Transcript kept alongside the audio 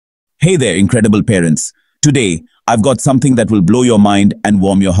Hey there, incredible parents. Today, I've got something that will blow your mind and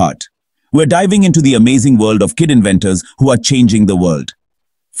warm your heart. We're diving into the amazing world of kid inventors who are changing the world.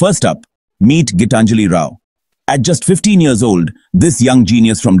 First up, meet Gitanjali Rao. At just 15 years old, this young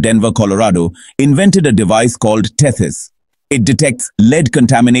genius from Denver, Colorado, invented a device called Tethys. It detects lead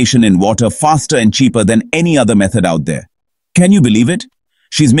contamination in water faster and cheaper than any other method out there. Can you believe it?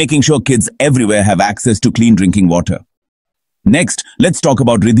 She's making sure kids everywhere have access to clean drinking water. Next, let's talk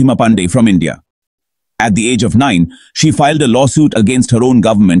about Ridhima Pandey from India. At the age of 9, she filed a lawsuit against her own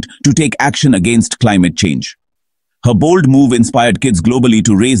government to take action against climate change. Her bold move inspired kids globally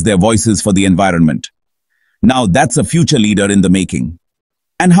to raise their voices for the environment. Now that's a future leader in the making.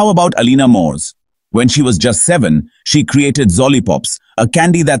 And how about Alina Morse? When she was just 7, she created Zollipops, a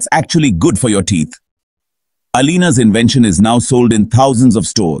candy that's actually good for your teeth. Alina's invention is now sold in thousands of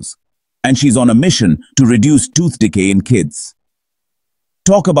stores, and she's on a mission to reduce tooth decay in kids.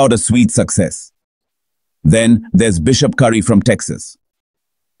 Talk about a sweet success. Then there's Bishop Curry from Texas.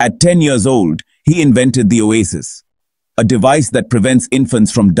 At 10 years old, he invented the Oasis, a device that prevents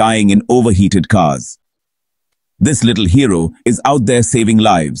infants from dying in overheated cars. This little hero is out there saving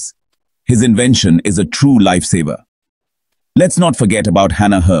lives. His invention is a true lifesaver. Let's not forget about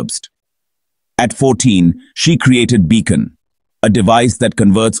Hannah Herbst. At 14, she created Beacon, a device that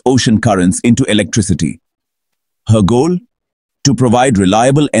converts ocean currents into electricity. Her goal? To provide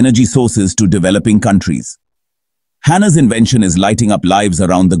reliable energy sources to developing countries. Hannah's invention is lighting up lives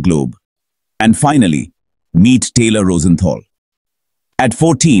around the globe. And finally, meet Taylor Rosenthal. At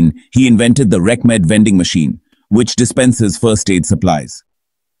 14, he invented the RecMed vending machine, which dispenses first aid supplies.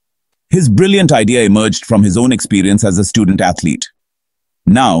 His brilliant idea emerged from his own experience as a student athlete.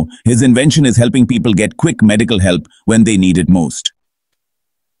 Now, his invention is helping people get quick medical help when they need it most.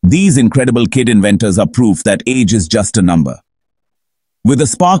 These incredible kid inventors are proof that age is just a number. With a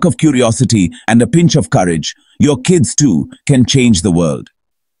spark of curiosity and a pinch of courage, your kids too can change the world.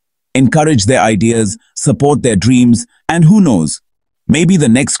 Encourage their ideas, support their dreams, and who knows, maybe the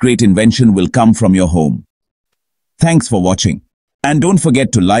next great invention will come from your home. Thanks for watching. And don't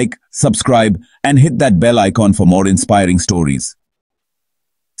forget to like, subscribe, and hit that bell icon for more inspiring stories.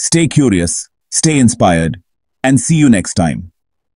 Stay curious, stay inspired, and see you next time.